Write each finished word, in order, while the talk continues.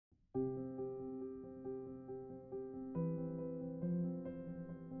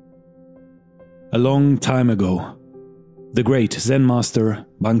A long time ago, the great Zen master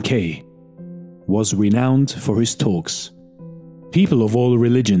Bankei was renowned for his talks. People of all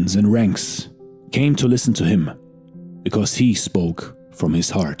religions and ranks came to listen to him because he spoke from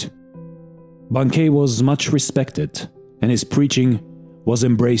his heart. Bankei was much respected, and his preaching was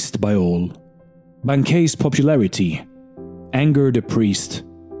embraced by all. Bankei's popularity angered a priest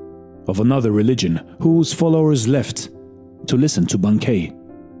of another religion whose followers left to listen to Bankei.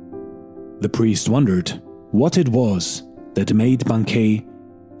 The priest wondered what it was that made Bankei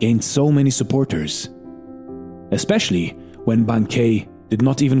gain so many supporters, especially when Bankei did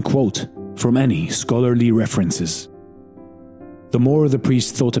not even quote from any scholarly references. The more the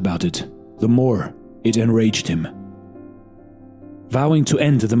priest thought about it, the more it enraged him. Vowing to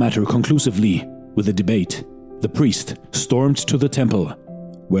end the matter conclusively with a debate, the priest stormed to the temple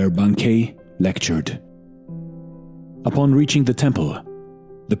where Bankei lectured. Upon reaching the temple,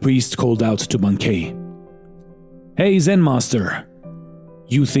 the priest called out to Bankei, "Hey Zen master,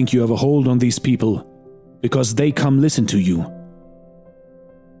 you think you have a hold on these people because they come listen to you.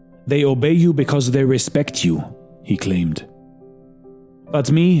 They obey you because they respect you," he claimed.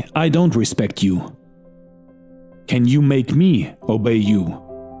 "But me, I don't respect you. Can you make me obey you?"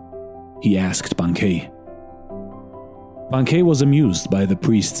 he asked Bankei. Bankei was amused by the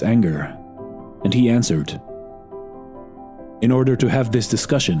priest's anger, and he answered, "In order to have this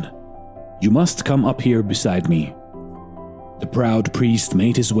discussion, you must come up here beside me." The proud priest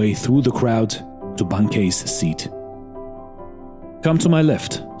made his way through the crowd to Bankei's seat. "Come to my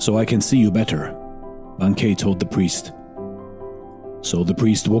left so I can see you better," Bankei told the priest. So the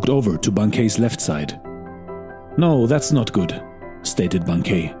priest walked over to Bankei's left side. "No, that's not good," stated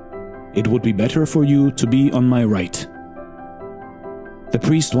Bankei. "It would be better for you to be on my right." The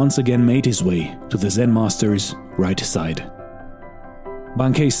priest once again made his way to the Zen master's right side.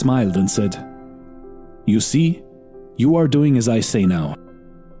 Bankei smiled and said, "You see, you are doing as I say now,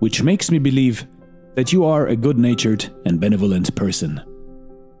 which makes me believe that you are a good-natured and benevolent person."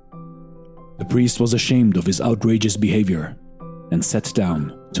 The priest was ashamed of his outrageous behavior and sat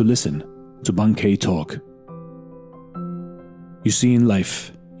down to listen to Bankei talk. You see, in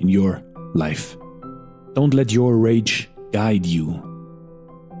life, in your life, don't let your rage guide you.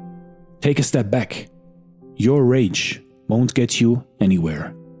 Take a step back. Your rage won't get you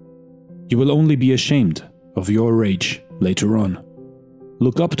anywhere. You will only be ashamed of your rage later on.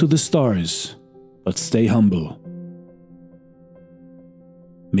 Look up to the stars, but stay humble.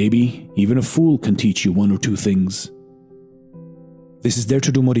 Maybe even a fool can teach you one or two things. This is Dare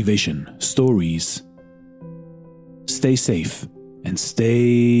to Do Motivation, Stories. Stay safe and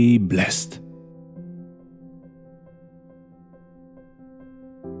stay blessed.